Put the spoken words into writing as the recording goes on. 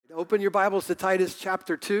Open your Bibles to Titus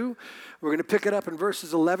chapter 2. We're going to pick it up in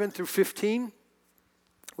verses 11 through 15.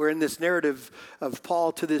 We're in this narrative of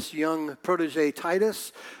Paul to this young protege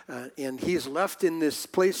Titus, and he's left in this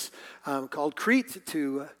place called Crete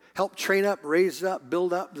to help train up, raise up,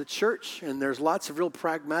 build up the church. And there's lots of real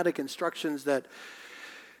pragmatic instructions that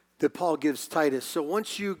Paul gives Titus. So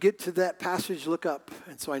once you get to that passage, look up,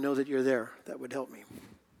 and so I know that you're there. That would help me.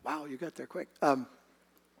 Wow, you got there quick. Let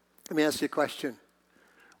me ask you a question.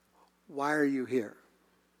 Why are you here?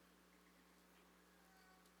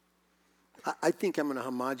 I think I'm going to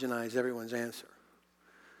homogenize everyone's answer.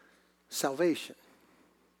 Salvation.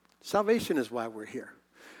 Salvation is why we're here.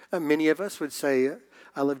 Many of us would say,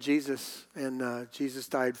 I love Jesus, and Jesus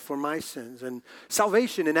died for my sins. And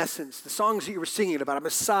salvation, in essence, the songs that you were singing about a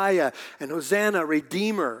Messiah and Hosanna, a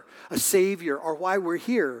Redeemer, a Savior, are why we're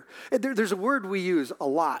here. There's a word we use a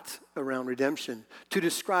lot around redemption to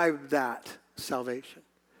describe that salvation.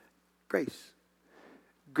 Grace.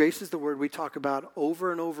 Grace is the word we talk about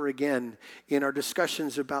over and over again in our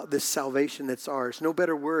discussions about this salvation that's ours. No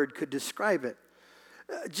better word could describe it.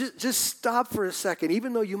 Just stop for a second.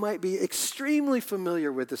 Even though you might be extremely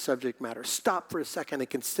familiar with the subject matter, stop for a second and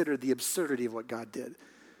consider the absurdity of what God did.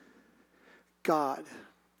 God,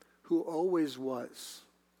 who always was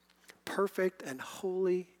perfect and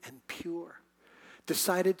holy and pure,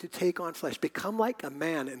 decided to take on flesh, become like a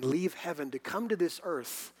man and leave heaven to come to this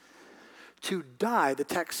earth to die. The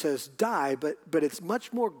text says die, but it's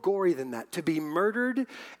much more gory than that. To be murdered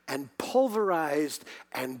and pulverized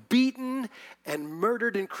and beaten and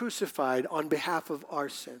murdered and crucified on behalf of our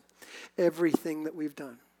sin. Everything that we've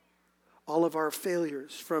done. All of our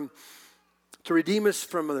failures, to redeem us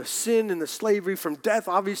from the sin and the slavery, from death,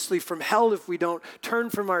 obviously from hell if we don't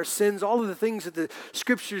turn from our sins. All of the things that the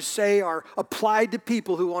scriptures say are applied to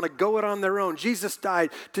people who want to go it on their own. Jesus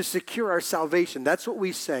died to secure our salvation. That's what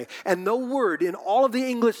we say. And no word in all of the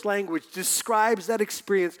English language describes that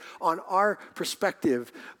experience on our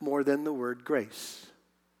perspective more than the word grace.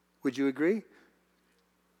 Would you agree?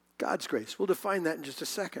 God's grace. We'll define that in just a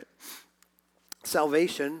second.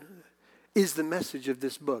 Salvation is the message of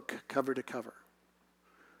this book, cover to cover.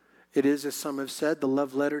 It is, as some have said, the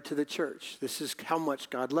love letter to the church. This is how much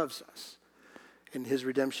God loves us in his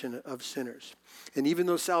redemption of sinners. And even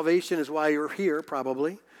though salvation is why you're here,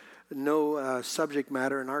 probably, no subject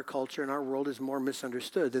matter in our culture, in our world, is more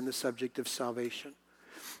misunderstood than the subject of salvation.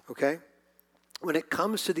 Okay? When it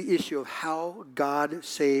comes to the issue of how God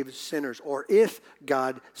saves sinners, or if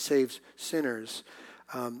God saves sinners,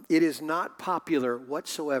 it is not popular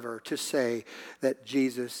whatsoever to say that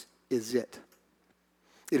Jesus is it.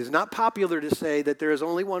 It is not popular to say that there is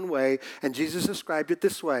only one way, and Jesus described it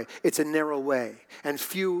this way. It's a narrow way, and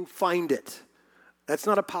few find it. That's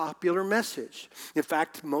not a popular message. In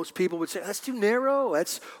fact, most people would say, that's too narrow.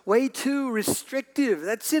 That's way too restrictive.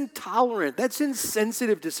 That's intolerant. That's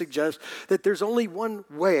insensitive to suggest that there's only one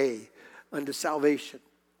way unto salvation.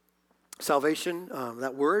 Salvation,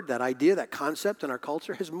 that word, that idea, that concept in our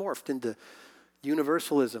culture has morphed into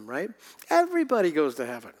universalism, right? Everybody goes to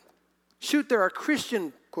heaven. Shoot, there are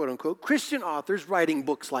Christian, quote unquote, Christian authors writing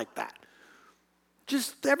books like that.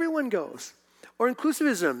 Just everyone goes. Or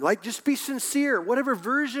inclusivism, like just be sincere, whatever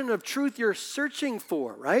version of truth you're searching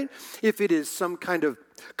for, right? If it is some kind of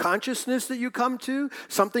consciousness that you come to,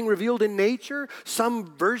 something revealed in nature,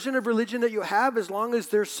 some version of religion that you have, as long as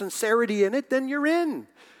there's sincerity in it, then you're in.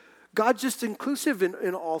 God's just inclusive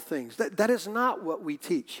in all things. That is not what we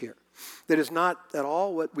teach here. That is not at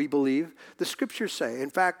all what we believe the scriptures say. In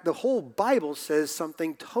fact, the whole Bible says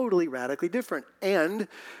something totally radically different. And, if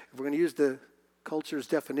we're going to use the culture's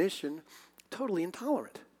definition, totally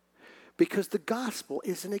intolerant. Because the gospel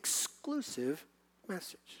is an exclusive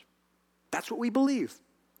message. That's what we believe.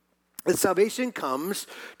 That salvation comes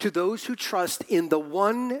to those who trust in the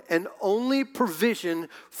one and only provision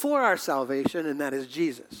for our salvation, and that is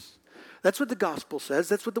Jesus. That's what the gospel says.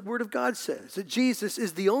 That's what the word of God says. That Jesus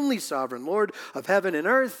is the only sovereign Lord of heaven and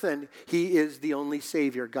earth, and he is the only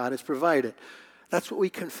Savior God has provided. That's what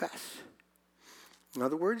we confess. In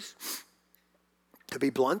other words, to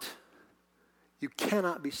be blunt, you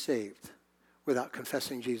cannot be saved without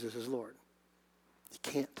confessing Jesus as Lord. You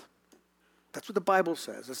can't. That's what the Bible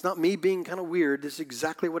says. It's not me being kind of weird. This is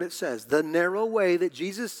exactly what it says. The narrow way that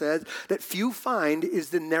Jesus says that few find is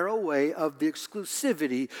the narrow way of the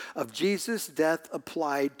exclusivity of Jesus' death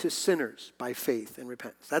applied to sinners by faith and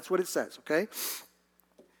repentance. That's what it says, okay?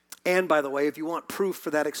 And by the way, if you want proof for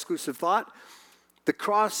that exclusive thought, the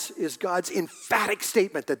cross is God's emphatic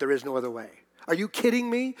statement that there is no other way. Are you kidding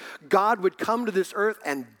me? God would come to this earth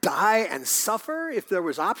and die and suffer if there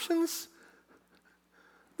was options?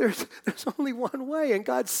 There's only one way, and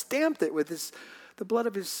God stamped it with the blood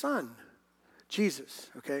of his son, Jesus,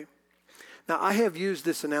 okay? Now, I have used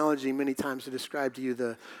this analogy many times to describe to you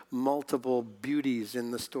the multiple beauties in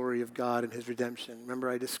the story of God and his redemption. Remember,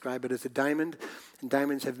 I describe it as a diamond, and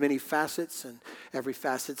diamonds have many facets, and every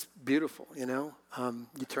facet's beautiful, you know?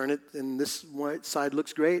 You turn it, and this one side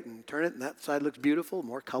looks great, and turn it, and that side looks beautiful,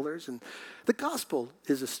 more colors, and the gospel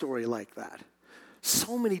is a story like that.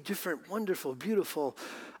 So many different, wonderful, beautiful,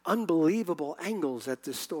 unbelievable angles at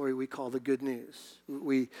this story we call the good news.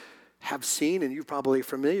 We have seen, and you're probably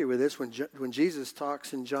familiar with this, when Jesus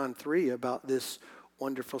talks in John 3 about this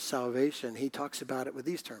wonderful salvation, he talks about it with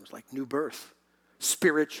these terms, like new birth,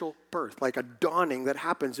 spiritual birth, like a dawning that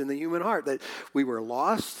happens in the human heart, that we were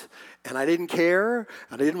lost, and I didn't care,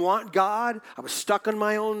 and I didn't want God, I was stuck in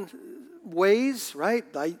my own ways, right?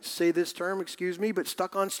 I say this term, excuse me, but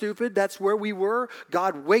stuck on stupid, that's where we were.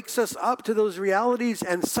 God wakes us up to those realities,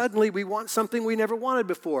 and suddenly we want something we never wanted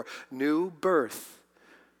before, new birth.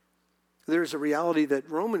 There's a reality that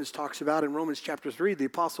Romans talks about in Romans chapter 3. The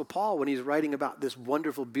Apostle Paul, when he's writing about this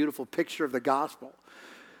wonderful, beautiful picture of the gospel,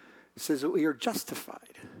 says that we are justified.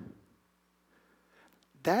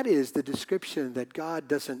 That is the description that God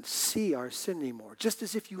doesn't see our sin anymore, just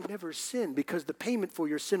as if you never sinned, because the payment for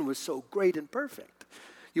your sin was so great and perfect.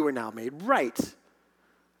 You are now made right,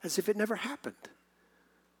 as if it never happened.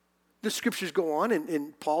 The scriptures go on,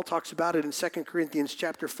 and Paul talks about it in 2 Corinthians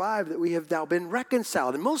chapter 5, that we have now been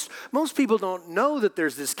reconciled. And most people don't know that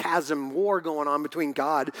there's this chasm war going on between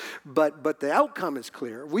God, but the outcome is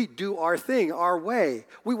clear. We do our thing, our way.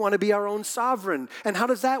 We want to be our own sovereign. And how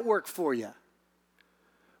does that work for you?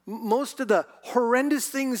 Most of the horrendous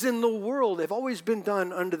things in the world have always been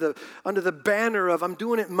done under the banner of, I'm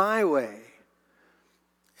doing it my way.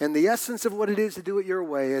 And the essence of what it is to do it your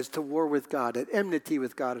way is to war with God, at enmity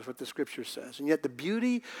with God is what the scripture says. And yet the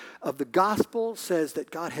beauty of the gospel says that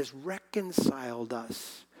God has reconciled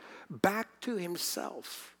us back to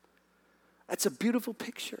himself. That's a beautiful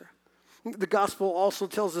picture. The gospel also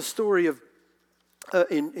tells the story of,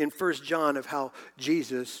 in 1 John, of how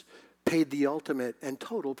Jesus paid the ultimate and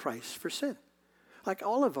total price for sin. Like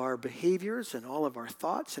all of our behaviors and all of our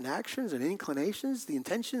thoughts and actions and inclinations, the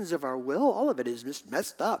intentions of our will, all of it is just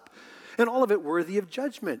messed up. And all of it worthy of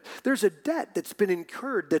judgment. There's a debt that's been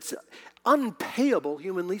incurred that's unpayable,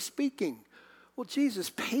 humanly speaking. Well,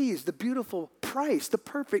 Jesus pays the beautiful price, the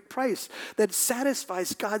perfect price that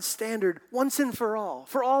satisfies God's standard once and for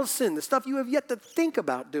all sin. The stuff you have yet to think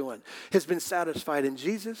about doing has been satisfied in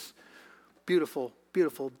Jesus. Beautiful,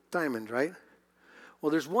 beautiful diamond, right? Well,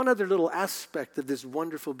 there's one other little aspect of this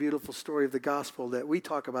wonderful, beautiful story of the gospel that we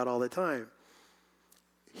talk about all the time.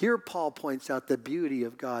 Here, Paul points out the beauty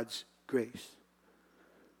of God's grace,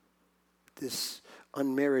 this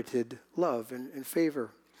unmerited love and favor.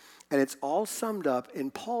 And it's all summed up in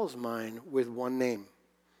Paul's mind with one name,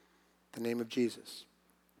 the name of Jesus.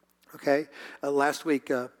 Okay? Last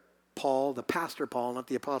week, Paul, the pastor Paul, not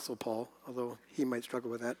the apostle Paul, although he might struggle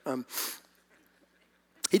with that,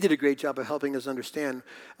 he did a great job of helping us understand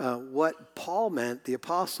what Paul meant, the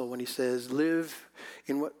apostle, when he says, live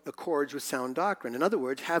in what accords with sound doctrine. In other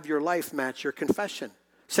words, have your life match your confession.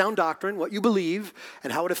 Sound doctrine, what you believe,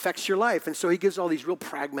 and how it affects your life. And so he gives all these real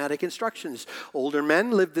pragmatic instructions. Older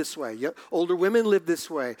men live this way. Older women live this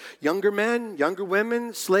way. Younger men, younger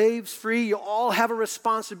women, slaves, free, you all have a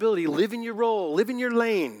responsibility. Live in your role, live in your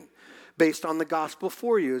lane, based on the gospel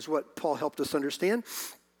for you, is what Paul helped us understand.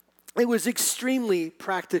 It was extremely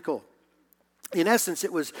practical. In essence,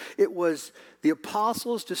 it was the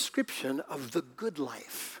apostles' description of the good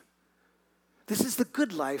life. This is the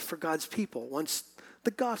good life for God's people once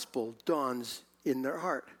the gospel dawns in their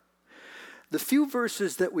heart. The few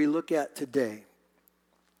verses that we look at today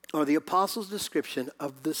are the apostles' description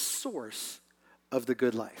of the source of the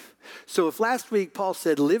good life. So if last week Paul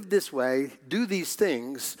said, live this way, do these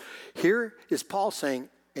things, here is Paul saying,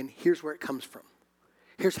 and here's where it comes from.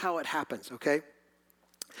 Here's how it happens, okay?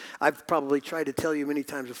 I've probably tried to tell you many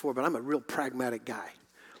times before, but I'm a real pragmatic guy,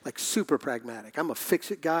 like super pragmatic. I'm a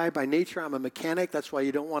fix-it guy by nature. I'm a mechanic. That's why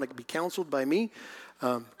you don't want to be counseled by me,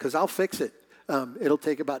 because I'll fix it. It'll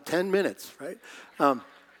take about 10 minutes, right?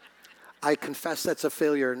 I confess that's a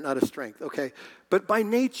failure, not a strength, okay? But by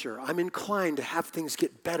nature, I'm inclined to have things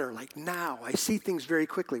get better, like now. I see things very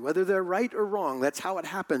quickly, whether they're right or wrong. That's how it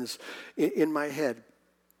happens in my head.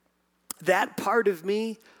 That part of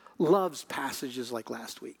me loves passages like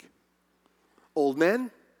last week. Old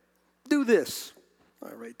men, do this.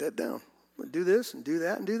 I write that down. Do this and do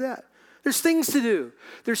that and do that. There's things to do.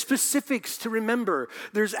 There's specifics to remember.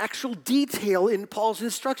 There's actual detail in Paul's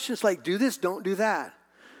instructions like do this, don't do that.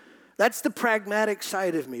 That's the pragmatic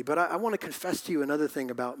side of me. But I want to confess to you another thing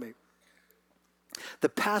about me. The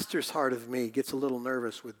pastor's heart of me gets a little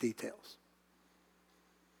nervous with details.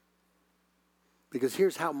 Because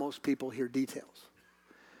here's how most people hear details.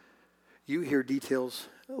 You hear details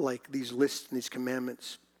like these lists and these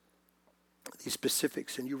commandments, these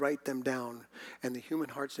specifics, and you write them down. And the human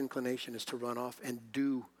heart's inclination is to run off and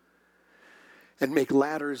do and make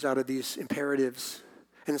ladders out of these imperatives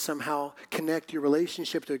and somehow connect your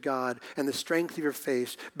relationship to God and the strength of your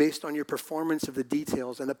faith based on your performance of the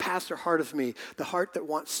details. And the pastor heart of me, the heart that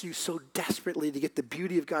wants you so desperately to get the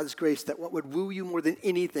beauty of God's grace, that what would woo you more than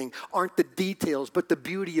anything aren't the details, but the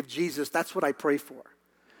beauty of Jesus. That's what I pray for.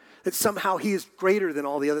 That somehow he is greater than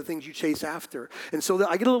all the other things you chase after. And so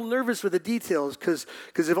I get a little nervous with the details because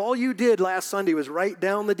if all you did last Sunday was write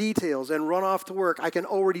down the details and run off to work, I can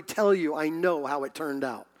already tell you I know how it turned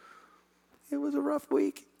out. It was a rough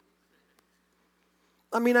week.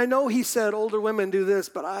 I mean, I know he said older women do this,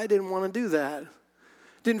 but I didn't want to do that.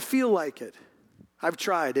 Didn't feel like it. I've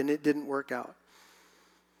tried and it didn't work out.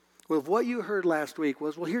 Well, if what you heard last week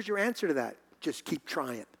was, well, here's your answer to that. Just keep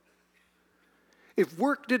trying. If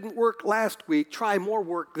work didn't work last week, try more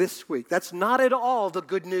work this week. That's not at all the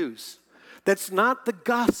good news. That's not the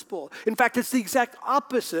gospel. In fact, it's the exact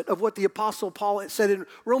opposite of what the Apostle Paul said in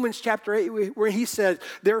Romans chapter 8, where he said,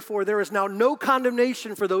 therefore, there is now no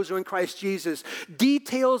condemnation for those who are in Christ Jesus.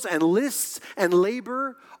 Details and lists and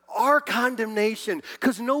labor are condemnation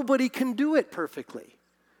because nobody can do it perfectly.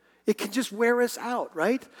 It can just wear us out,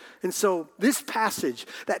 right? And so this passage,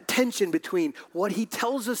 that tension between what he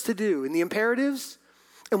tells us to do in the imperatives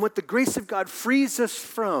and what the grace of God frees us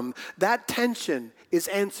from, that tension is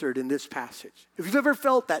answered in this passage. If you've ever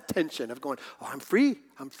felt that tension of going, oh, I'm free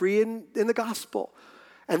in the gospel.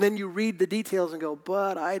 And then you read the details and go,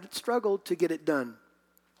 but I struggled to get it done.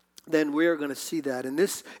 Then we're going to see that. In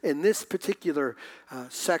this particular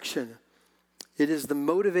section, it is the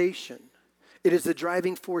motivation. It is the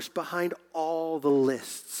driving force behind all the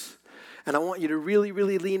lists. And I want you to really,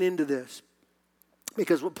 really lean into this.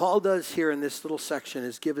 Because what Paul does here in this little section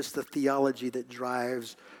is give us the theology that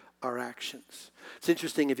drives our actions. It's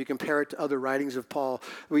interesting if you compare it to other writings of Paul.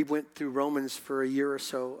 We went through Romans for a year or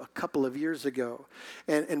so, a couple of years ago.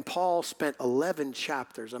 And Paul spent 11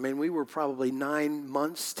 chapters. I mean, we were probably 9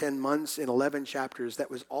 months, 10 months in 11 chapters.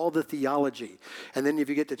 That was all the theology. And then if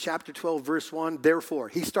you get to chapter 12, verse 1, therefore,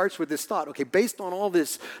 he starts with this thought. Okay, based on all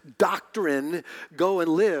this doctrine, go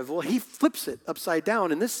and live. Well, he flips it upside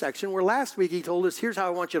down in this section where last week he told us, here's how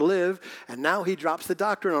I want you to live. And now he drops the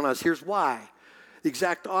doctrine on us. Here's why. The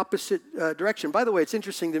exact opposite direction. By the way, it's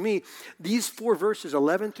interesting to me, these 4 verses,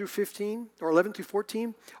 11 through 15, or 11 through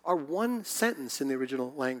 14, are one sentence in the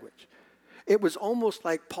original language. It was almost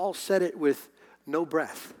like Paul said it with no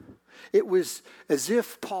breath. It was as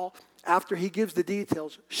if Paul, after he gives the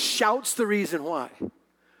details, shouts the reason why.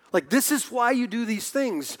 Like, this is why you do these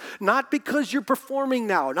things. Not because you're performing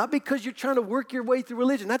now. Not because you're trying to work your way through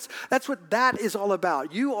religion. That's what that is all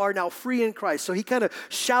about. You are now free in Christ. So he kind of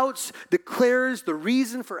shouts, declares the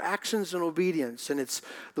reason for actions and obedience. And it's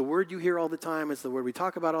the word you hear all the time. It's the word we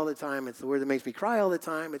talk about all the time. It's the word that makes me cry all the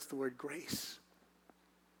time. It's the word grace.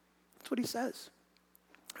 That's what he says.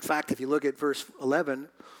 In fact, if you look at verse 11,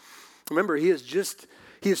 remember, he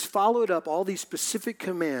has followed up all these specific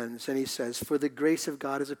commands, and he says, for the grace of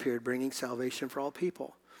God has appeared, bringing salvation for all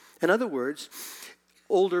people. In other words,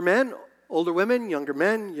 older men, older women, younger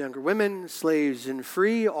men, younger women, slaves and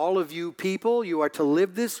free, all of you people, you are to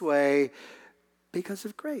live this way because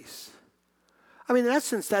of grace. I mean, in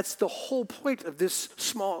essence, that's the whole point of this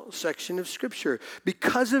small section of Scripture.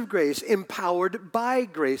 Because of grace, empowered by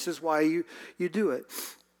grace is why you do it.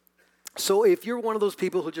 So if you're one of those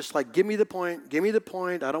people who just like, give me the point,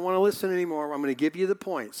 I don't want to listen anymore, I'm going to give you the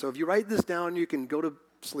point. So if you write this down, you can go to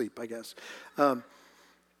sleep, I guess.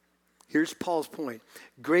 Here's Paul's point.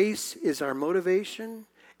 Grace is our motivation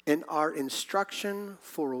and our instruction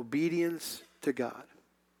for obedience to God.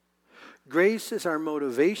 Grace is our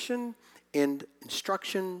motivation and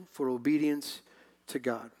instruction for obedience to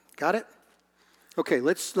God. Got it? Okay,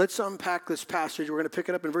 let's unpack this passage. We're going to pick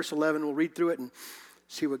it up in verse 11. We'll read through it and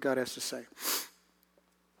see what God has to say.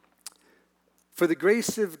 For the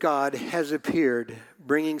grace of God has appeared,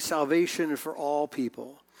 bringing salvation for all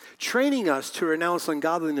people, training us to renounce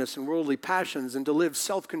ungodliness and worldly passions and to live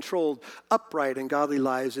self-controlled, upright, and godly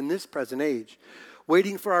lives in this present age,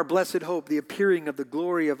 waiting for our blessed hope, the appearing of the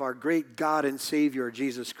glory of our great God and Savior,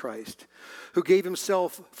 Jesus Christ, who gave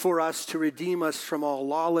himself for us to redeem us from all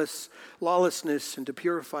lawlessness and to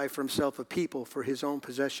purify for himself a people for his own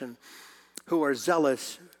possession, who are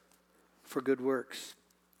zealous for good works.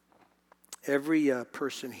 Every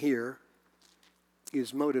person here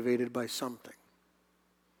is motivated by something.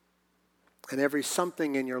 And every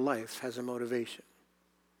something in your life has a motivation.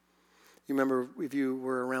 You remember, if you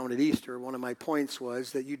were around at Easter, one of my points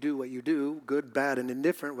was that you do what you do, good, bad, and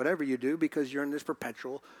indifferent, whatever you do, because you're in this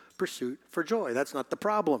perpetual pursuit for joy. That's not the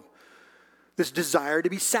problem. This desire to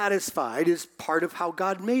be satisfied is part of how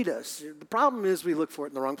God made us. The problem is we look for it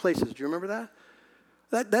in the wrong places. Do you remember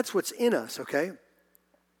that? That's what's in us, okay?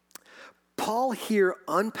 Paul here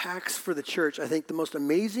unpacks for the church, I think, the most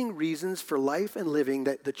amazing reasons for life and living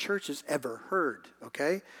that the church has ever heard,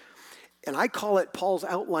 okay? And I call it Paul's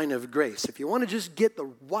outline of grace. If you want to just get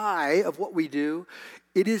the why of what we do,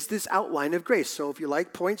 it is this outline of grace. So if you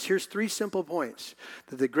like points, here's 3 simple points.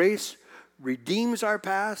 That the grace redeems our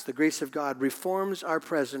past, the grace of God reforms our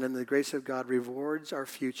present, and the grace of God rewards our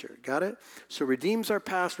future. Got it? So redeems our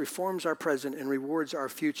past, reforms our present, and rewards our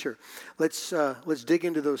future. Let's dig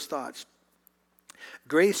into those thoughts.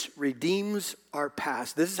 Grace redeems our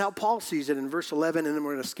past. This is how Paul sees it in verse 11, and then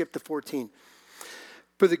we're going to skip to 14.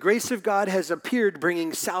 For the grace of God has appeared,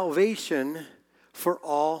 bringing salvation for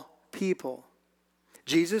all people.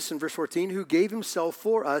 Jesus, in verse 14, who gave himself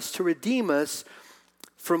for us to redeem us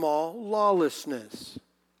from all lawlessness.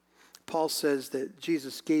 Paul says that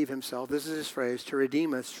Jesus gave himself, this is his phrase, to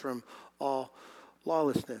redeem us from all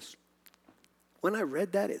lawlessness. When I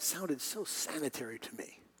read that, it sounded so sanitary to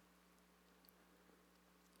me.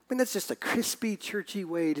 I mean, that's just a crispy, churchy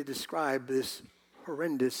way to describe this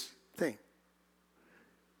horrendous thing.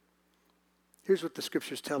 Here's what the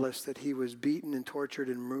scriptures tell us, that he was beaten and tortured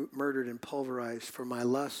and murdered and pulverized for my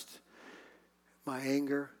lust, my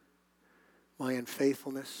anger, my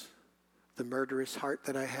unfaithfulness, the murderous heart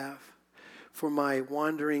that I have, for my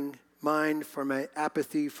wandering mind, for my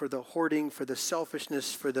apathy, for the hoarding, for the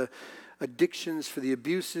selfishness, for the addictions, for the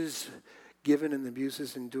abuses given and the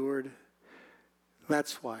abuses endured.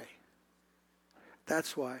 That's why.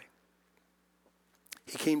 That's why.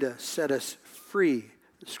 He came to set us free.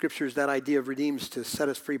 The scriptures, that idea of redeems, to set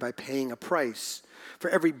us free by paying a price for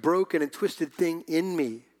every broken and twisted thing in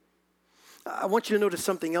me. I want you to notice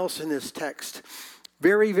something else in this text.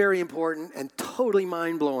 Very, very important and totally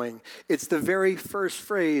mind-blowing. It's the very first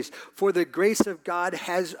phrase, for the grace of God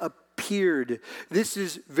has appeared. This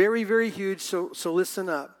is very, very huge, so listen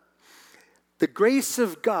up. The grace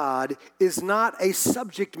of God is not a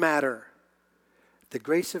subject matter. The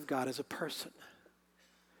grace of God is a person.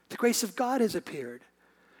 The grace of God has appeared.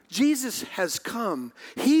 Jesus has come.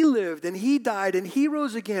 He lived and he died and he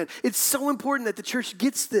rose again. It's so important that the church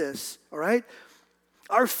gets this, all right?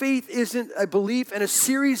 Our faith isn't a belief in a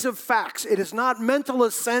series of facts. It is not mental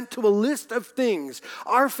assent to a list of things.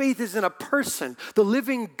 Our faith is in a person, the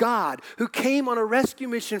living God, who came on a rescue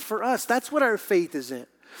mission for us. That's what our faith is in.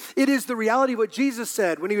 It is the reality of what Jesus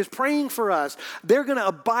said when he was praying for us. They're going to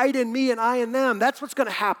abide in me and I in them. That's what's going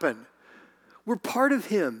to happen. We're part of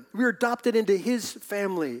him. We're adopted into his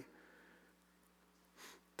family.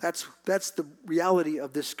 That's the reality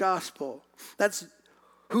of this gospel. That's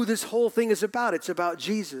who this whole thing is about. It's about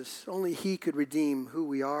Jesus. Only he could redeem who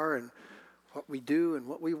we are and what we do and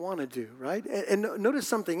what we want to do, right? And notice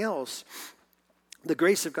something else. The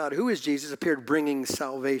grace of God, who is Jesus, appeared bringing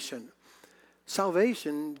salvation.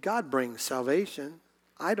 Salvation, God brings salvation.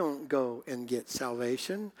 I don't go and get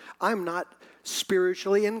salvation. I'm not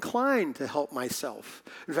spiritually inclined to help myself.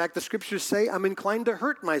 In fact, the scriptures say I'm inclined to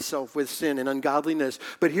hurt myself with sin and ungodliness.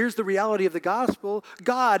 But here's the reality of the gospel.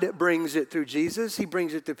 God brings it through Jesus. He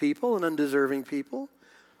brings it to people and undeserving people.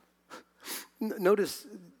 Notice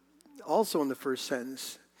also in the first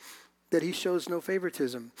sentence that he shows no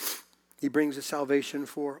favoritism. He brings a salvation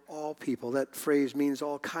for all people. That phrase means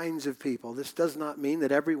all kinds of people. This does not mean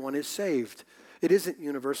that everyone is saved. It isn't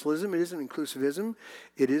universalism. It isn't inclusivism.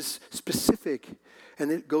 It is specific.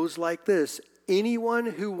 And it goes like this. Anyone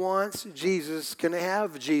who wants Jesus can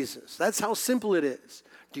have Jesus. That's how simple it is.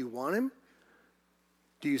 Do you want him?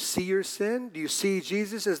 Do you see your sin? Do you see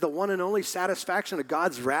Jesus as the one and only satisfaction of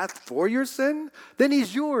God's wrath for your sin? Then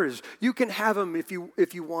he's yours. You can have him if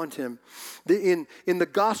you want him. In the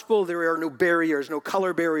gospel, there are no barriers, no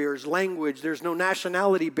color barriers, language. There's no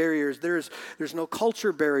nationality barriers. There's no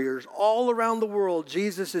culture barriers. All around the world,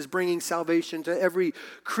 Jesus is bringing salvation to every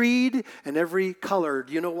creed and every color.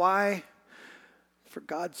 Do you know why? For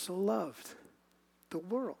God so loved the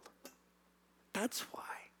world. That's why.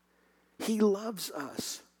 He loves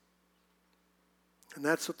us. And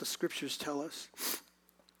that's what the scriptures tell us.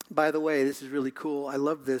 By the way, this is really cool. I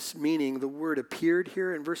love this meaning. The word appeared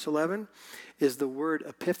here in verse 11 is the word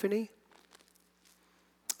epiphany.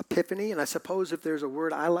 Epiphany. And I suppose if there's a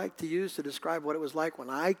word I like to use to describe what it was like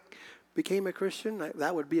when I became a Christian?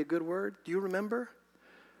 That would be a good word. Do you remember?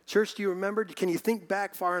 Church, do you remember? Can you think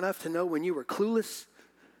back far enough to know when you were clueless?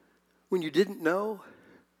 When you didn't know?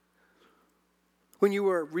 When you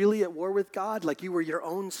were really at war with God, like you were your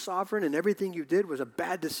own sovereign and everything you did was a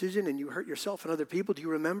bad decision and you hurt yourself and other people? Do you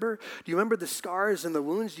remember? Do you remember the scars and the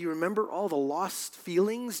wounds? Do you remember all the lost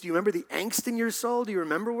feelings? Do you remember the angst in your soul? Do you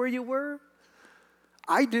remember where you were?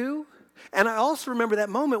 I do. And I also remember that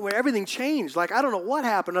moment where everything changed. Like, I don't know what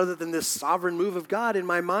happened other than this sovereign move of God in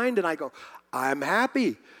my mind. And I go, I'm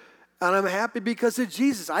happy. And I'm happy because of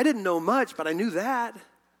Jesus. I didn't know much, but I knew that.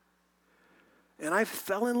 And I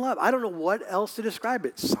fell in love. I don't know what else to describe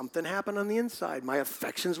it. Something happened on the inside. My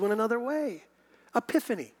affections went another way.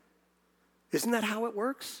 Epiphany. Isn't that how it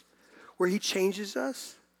works? Where he changes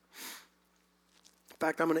us? In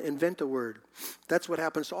fact, I'm going to invent a word. That's what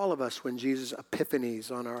happens to all of us when Jesus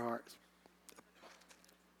epiphanies on our hearts.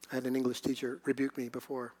 I had an English teacher rebuke me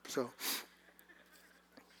before. So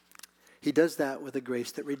he does that with a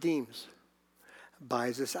grace that redeems.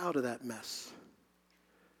 Buys us out of that mess.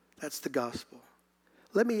 That's the gospel.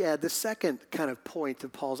 Let me add the second kind of point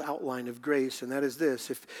of Paul's outline of grace, and that is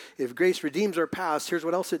this. If grace redeems our past, here's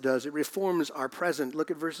what else it does. It reforms our present.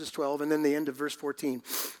 Look at verses 12 and then the end of verse 14.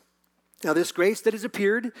 Now this grace that has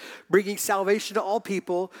appeared, bringing salvation to all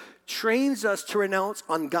people, trains us to renounce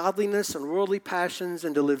ungodliness and worldly passions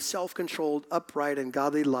and to live self-controlled, upright, and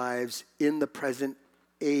godly lives in the present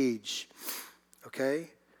age. Okay?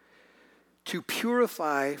 To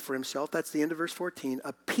purify for himself, that's the end of verse 14,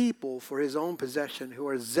 a people for his own possession who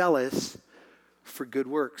are zealous for good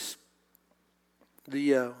works.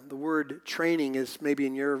 The word training is maybe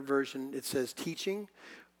in your version, it says teaching.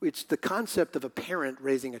 It's the concept of a parent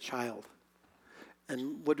raising a child.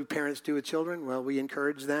 And what do parents do with children? Well, we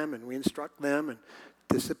encourage them and we instruct them and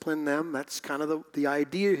discipline them. That's kind of the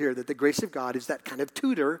idea here, that the grace of God is that kind of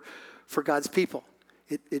tutor for God's people.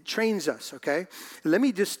 It trains us, okay? Let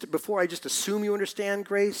me just, before I just assume you understand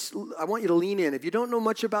grace, I want you to lean in. If you don't know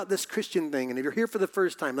much about this Christian thing, and if you're here for the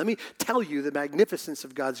first time, let me tell you the magnificence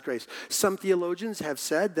of God's grace. Some theologians have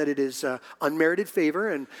said that it is unmerited favor,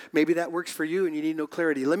 and maybe that works for you and you need no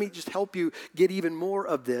clarity. Let me just help you get even more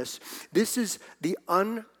of this. This is the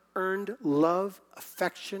unearned love,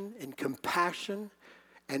 affection, and compassion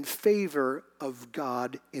and favor of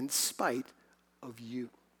God in spite of you.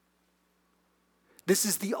 This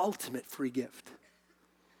is the ultimate free gift.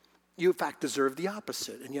 You, in fact, deserve the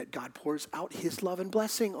opposite, and yet God pours out his love and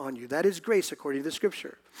blessing on you. That is grace according to the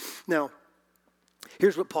Scripture. Now,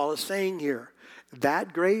 here's what Paul is saying here.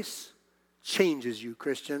 That grace changes you,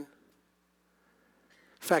 Christian. In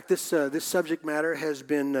fact, this subject matter has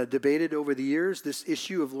been debated over the years, this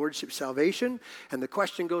issue of lordship salvation, and the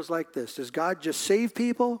question goes like this. Does God just save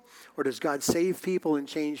people, or does God save people and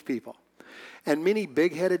change people? And many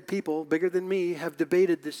big-headed people, bigger than me, have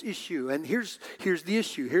debated this issue. And here's the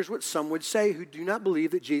issue. Here's what some would say who do not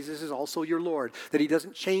believe that Jesus is also your Lord, that he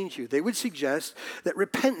doesn't change you. They would suggest that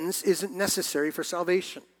repentance isn't necessary for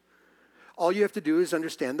salvation. All you have to do is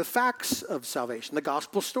understand the facts of salvation, the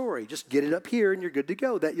gospel story. Just get it up here and you're good to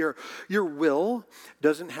go. That your will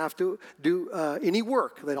doesn't have to do any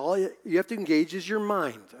work. That all you have to engage is your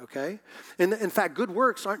mind, okay? And in fact, good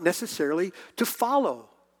works aren't necessarily to follow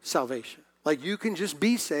salvation. Like you can just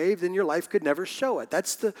be saved and your life could never show it.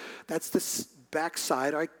 That's the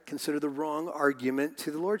backside, I consider the wrong argument to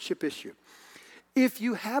the lordship issue. If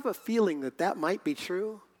you have a feeling that might be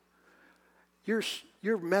true,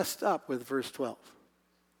 you're messed up with verse 12.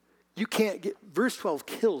 You can't get, verse 12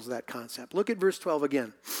 kills that concept. Look at verse 12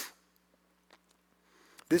 again.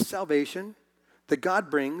 This salvation that God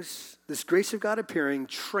brings, this grace of God appearing,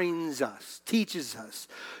 trains us, teaches us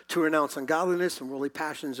to renounce ungodliness and worldly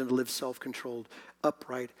passions and to live self-controlled,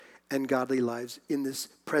 upright, and godly lives in this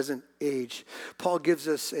present age. Paul gives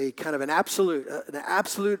us a kind of an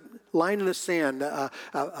absolute line in the sand, a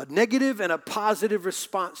negative and a positive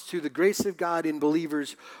response to the grace of God in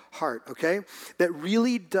believers' heart, okay? That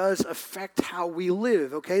really does affect how we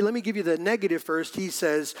live, okay? Let me give you the negative first. He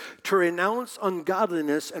says, to renounce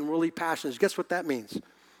ungodliness and worldly passions. Guess what that means?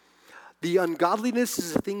 The ungodliness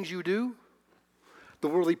is the things you do. The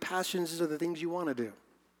worldly passions are the things you want to do.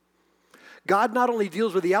 God not only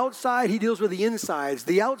deals with the outside, he deals with the insides.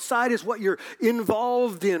 The outside is what you're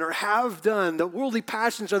involved in or have done. The worldly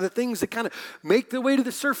passions are the things that kind of make their way to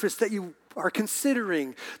the surface that you are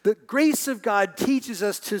considering. The grace of God teaches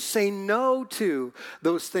us to say no to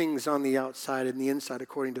those things on the outside and the inside,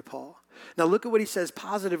 according to Paul. Now look at what he says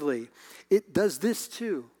positively. It does this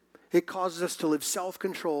too. It causes us to live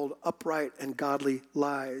self-controlled, upright, and godly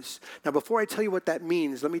lives. Now, before I tell you what that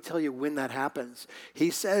means, let me tell you when that happens. He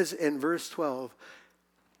says in verse 12,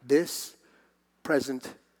 this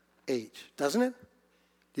present age, doesn't it?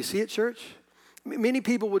 Do you see it, church? Many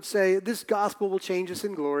people would say this gospel will change us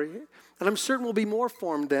in glory, and I'm certain we'll be more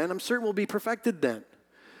formed then. I'm certain we'll be perfected then.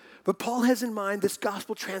 But Paul has in mind this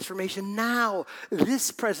gospel transformation now,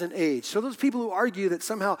 this present age. So those people who argue that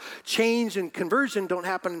somehow change and conversion don't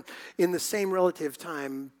happen in the same relative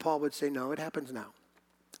time, Paul would say, no, it happens now,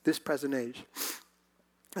 this present age.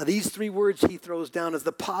 Now, these three words he throws down as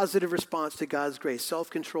the positive response to God's grace,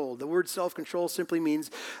 self-control. The word self-control simply means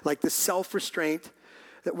like the self-restraint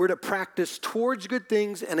that we're to practice towards good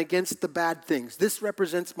things and against the bad things. This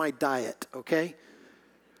represents my diet, okay?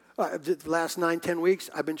 The last 9-10 weeks,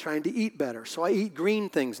 I've been trying to eat better. So I eat green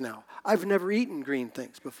things now. I've never eaten green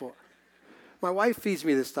things before. My wife feeds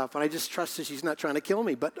me this stuff, and I just trust that she's not trying to kill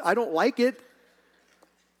me. But I don't like it.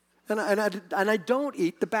 And I don't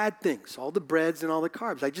eat the bad things, all the breads and all the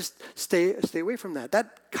carbs. I just stay away from that.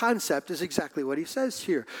 That concept is exactly what he says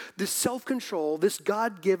here. This self-control, this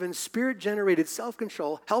God-given, spirit-generated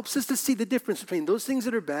self-control helps us to see the difference between those things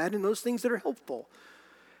that are bad and those things that are helpful.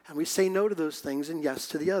 And we say no to those things and yes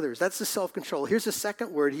to the others. That's the self-control. Here's the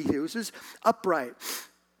second word he uses, upright.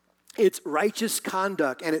 It's righteous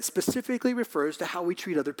conduct, and it specifically refers to how we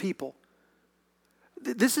treat other people.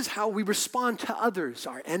 This is how we respond to others,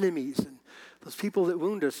 our enemies, and those people that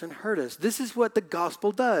wound us and hurt us. This is what the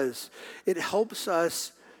gospel does. It helps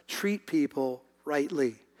us treat people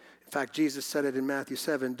rightly. In fact, Jesus said it in Matthew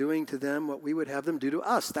 7, doing to them what we would have them do to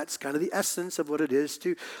us. That's kind of the essence of what it is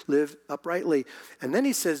to live uprightly. And then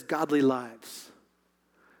he says godly lives.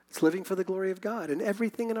 It's living for the glory of God and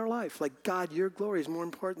everything in our life. Like, God, your glory is more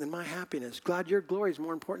important than my happiness. God, your glory is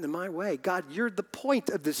more important than my way. God, you're the point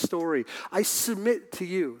of this story. I submit to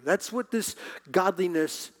you. That's what this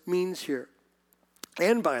godliness means here.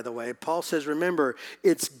 And by the way, Paul says, remember,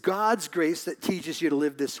 it's God's grace that teaches you to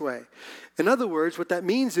live this way. In other words, what that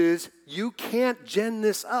means is you can't gen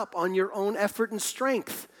this up on your own effort and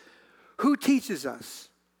strength. Who teaches us?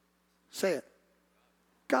 Say it.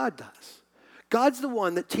 God does. God's the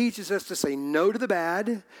one that teaches us to say no to the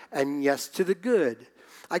bad and yes to the good.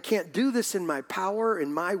 I can't do this in my power,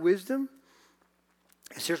 in my wisdom.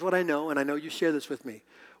 Here's what I know, and I know you share this with me.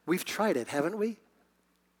 We've tried it, haven't we?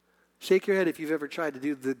 Shake your head if you've ever tried to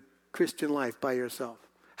do the Christian life by yourself.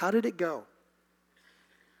 How did it go?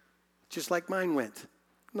 Just like mine went.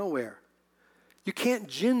 Nowhere. You can't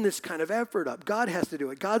gin this kind of effort up. God has to do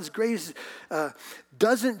it. God's grace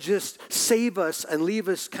doesn't just save us and leave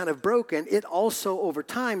us kind of broken. It also, over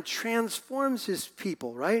time, transforms his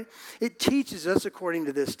people, right? It teaches us, according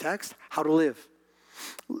to this text, how to live.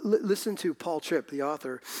 Listen to Paul Tripp, the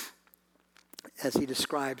author, as he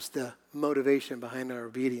describes the motivation behind our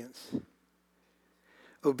obedience.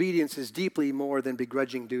 Obedience is deeply more than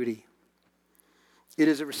begrudging duty. It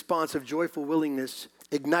is a response of joyful willingness,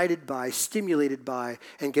 ignited by, stimulated by,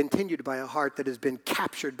 and continued by a heart that has been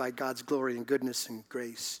captured by God's glory and goodness and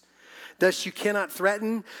grace. Thus, you cannot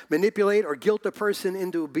threaten, manipulate, or guilt a person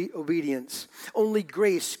into obedience. Only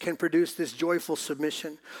grace can produce this joyful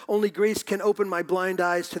submission. Only grace can open my blind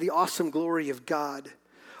eyes to the awesome glory of God.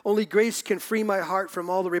 Only grace can free my heart from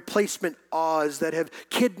all the replacement awes that have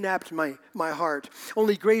kidnapped my heart.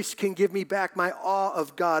 Only grace can give me back my awe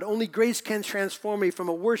of God. Only grace can transform me from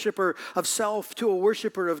a worshiper of self to a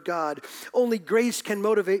worshiper of God. Only grace can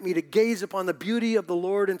motivate me to gaze upon the beauty of the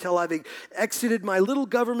Lord until I've exited my little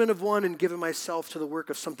government of one and given myself to the work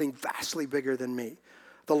of something vastly bigger than me.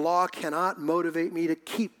 The law cannot motivate me to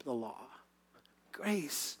keep the law.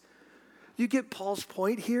 Grace. You get Paul's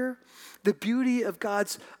point here? The beauty of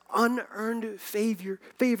God's unearned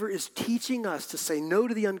favor is teaching us to say no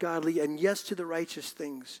to the ungodly and yes to the righteous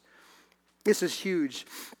things. This is huge.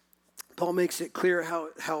 Paul makes it clear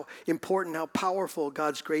how important, how powerful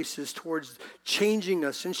God's grace is towards changing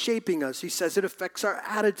us and shaping us. He says it affects our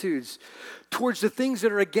attitudes towards the things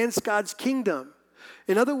that are against God's kingdom.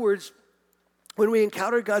 In other words, when we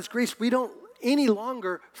encounter God's grace, we don't any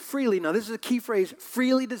longer freely, now this is a key phrase,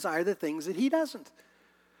 freely desire the things that he doesn't.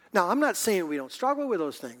 Now, I'm not saying we don't struggle with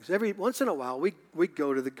those things. Every once in a while, we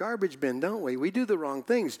go to the garbage bin, don't we? We do the wrong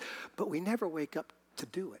things, but we never wake up to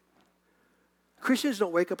do it. Christians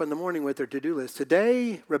don't wake up in the morning with their to-do list.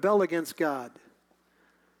 Today, rebel against God.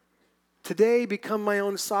 Today, become my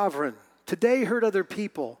own sovereign. Today, hurt other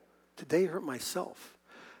people. Today, hurt myself.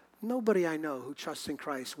 Nobody I know who trusts in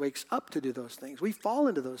Christ wakes up to do those things. We fall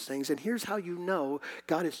into those things, and here's how you know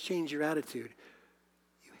God has changed your attitude.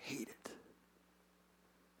 You hate it.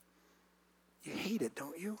 You hate it,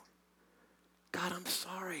 don't you? God, I'm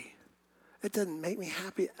sorry. It doesn't make me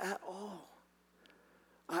happy at all.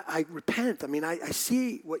 I repent. I mean, I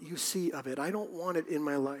see what you see of it. I don't want it in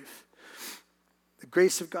my life. The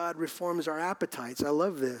grace of God reforms our appetites. I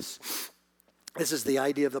love this. This is the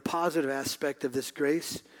idea of the positive aspect of this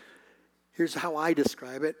grace. Here's how I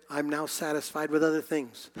describe it. I'm now satisfied with other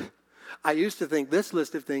things. I used to think this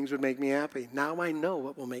list of things would make me happy. Now I know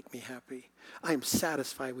what will make me happy. I am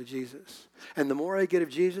satisfied with Jesus. And the more I get of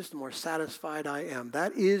Jesus, the more satisfied I am.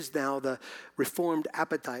 That is now the reformed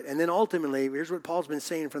appetite. And then ultimately, here's what Paul's been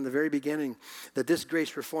saying from the very beginning, that this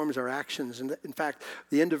grace reforms our actions. And in fact,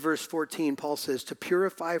 the end of verse 14, Paul says, to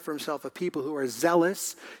purify for himself a people who are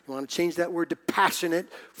zealous. You want to change that word to passionate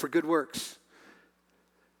for good works.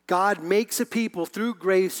 God makes a people through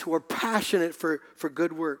grace who are passionate for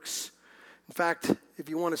good works. In fact, if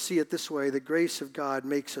you want to see it this way, the grace of God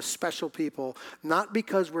makes us special people, not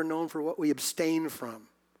because we're known for what we abstain from,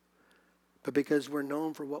 but because we're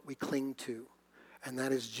known for what we cling to, and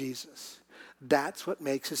that is Jesus. That's what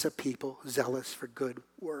makes us a people zealous for good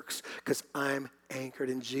works, because I'm anchored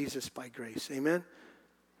in Jesus by grace. Amen?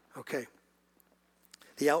 Okay.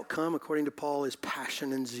 The outcome, according to Paul, is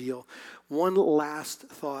passion and zeal. One last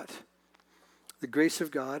thought. The grace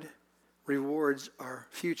of God rewards our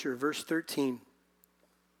future. Verse 13.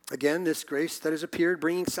 Again, this grace that has appeared,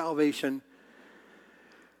 bringing salvation,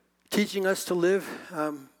 teaching us to live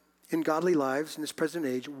in godly lives in this present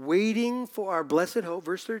age, waiting for our blessed hope,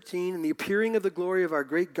 verse 13, and the appearing of the glory of our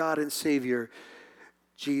great God and Savior,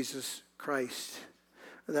 Jesus Christ.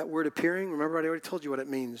 That word appearing, remember I already told you what it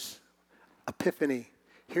means. Epiphany.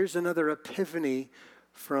 Here's another epiphany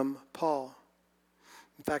from Paul.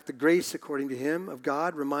 In fact, the grace, according to him, of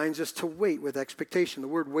God reminds us to wait with expectation. The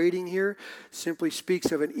word waiting here simply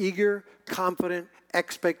speaks of an eager, confident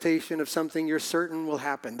expectation of something you're certain will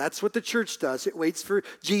happen. That's what the church does. It waits for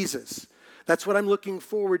Jesus. That's what I'm looking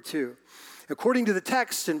forward to. According to the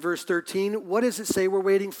text in verse 13, what does it say we're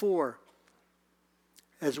waiting for?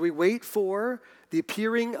 As we wait for the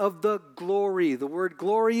appearing of the glory. The word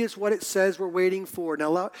glory is what it says we're waiting for.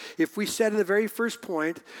 Now, if we said in the very first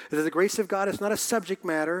point that the grace of God is not a subject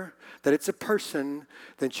matter, that it's a person,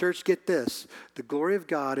 then church, get this. The glory of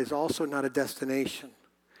God is also not a destination.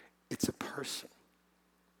 It's a person.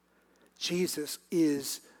 Jesus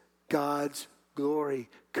is God's glory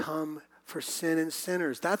come for sin and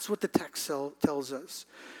sinners. That's what the text tells us.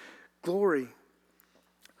 Glory.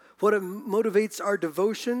 What motivates our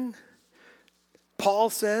devotion?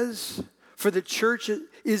 Paul says, for the church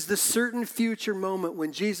is the certain future moment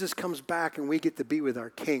when Jesus comes back and we get to be with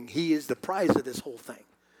our King. He is the prize of this whole thing.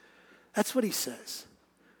 That's what he says,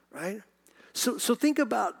 right? So think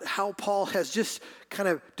about how Paul has just kind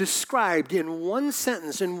of described in one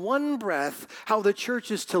sentence, in one breath, how the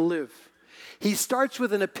church is to live. He starts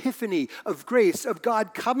with an epiphany of grace, of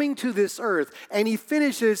God coming to this earth, and he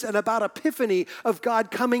finishes an about epiphany of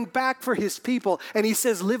God coming back for his people, and he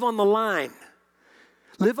says, live on the line.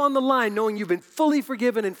 Live on the line knowing you've been fully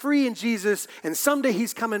forgiven and free in Jesus, and someday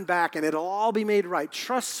he's coming back and it'll all be made right.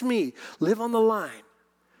 Trust me. Live on the line.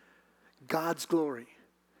 God's glory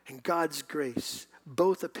and God's grace,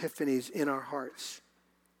 both epiphanies in our hearts.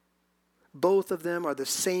 Both of them are the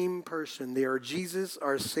same person. They are Jesus,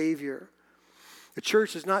 our Savior. The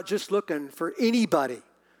church is not just looking for anybody.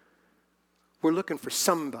 We're looking for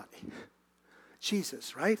somebody.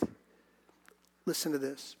 Jesus, right? Listen to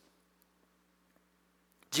this.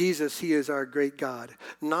 Jesus, he is our great God,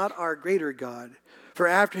 not our greater God. For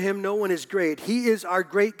after him, no one is great. He is our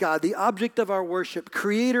great God, the object of our worship,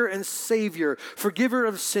 creator and savior, forgiver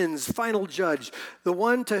of sins, final judge, the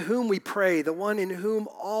one to whom we pray, the one in whom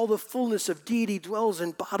all the fullness of deity dwells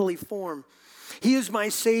in bodily form. He is my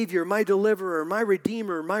Savior, my deliverer, my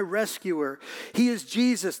Redeemer, my rescuer. He is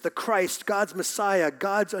Jesus, the Christ, God's Messiah,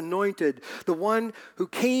 God's anointed, the one who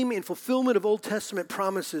came in fulfillment of Old Testament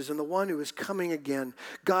promises and the one who is coming again.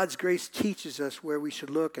 God's grace teaches us where we should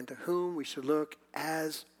look and to whom we should look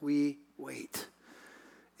as we wait.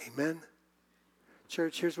 Amen?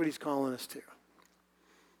 Church, here's what he's calling us to.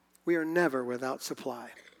 We are never without supply.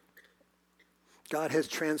 God has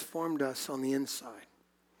transformed us on the inside.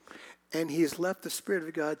 And he has left the Spirit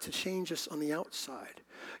of God to change us on the outside.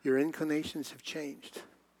 Your inclinations have changed.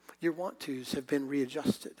 Your want-tos have been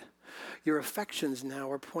readjusted. Your affections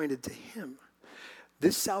now are pointed to him.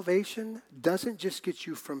 This salvation doesn't just get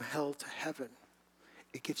you from hell to heaven.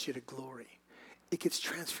 It gets you to glory. It gets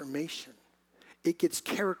transformation. It gets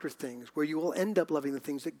character things where you will end up loving the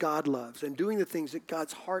things that God loves and doing the things that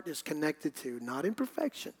God's heart is connected to, not in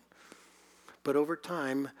perfection, but over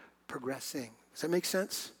time progressing. Does that make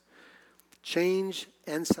sense? Change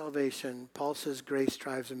and salvation. Paul says grace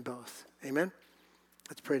drives in both. Amen?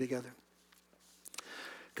 Let's pray together.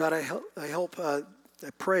 God, I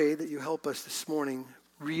pray that you help us this morning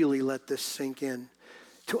really let this sink in,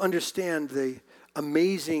 to understand the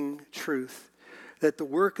amazing truth that the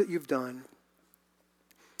work that you've done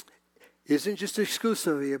isn't just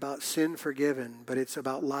exclusively about sin forgiven, but it's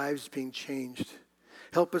about lives being changed.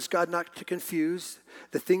 Help us, God, not to confuse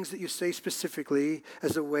the things that you say specifically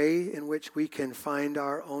as a way in which we can find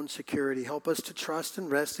our own security. Help us to trust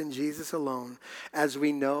and rest in Jesus alone as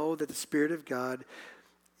we know that the Spirit of God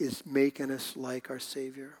is making us like our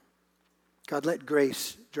Savior. God, let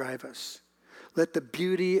grace drive us. Let the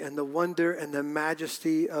beauty and the wonder and the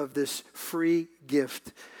majesty of this free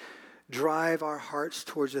gift drive our hearts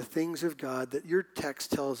towards the things of God that your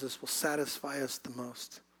text tells us will satisfy us the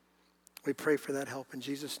most. We pray for that help in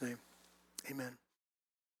Jesus' name. Amen.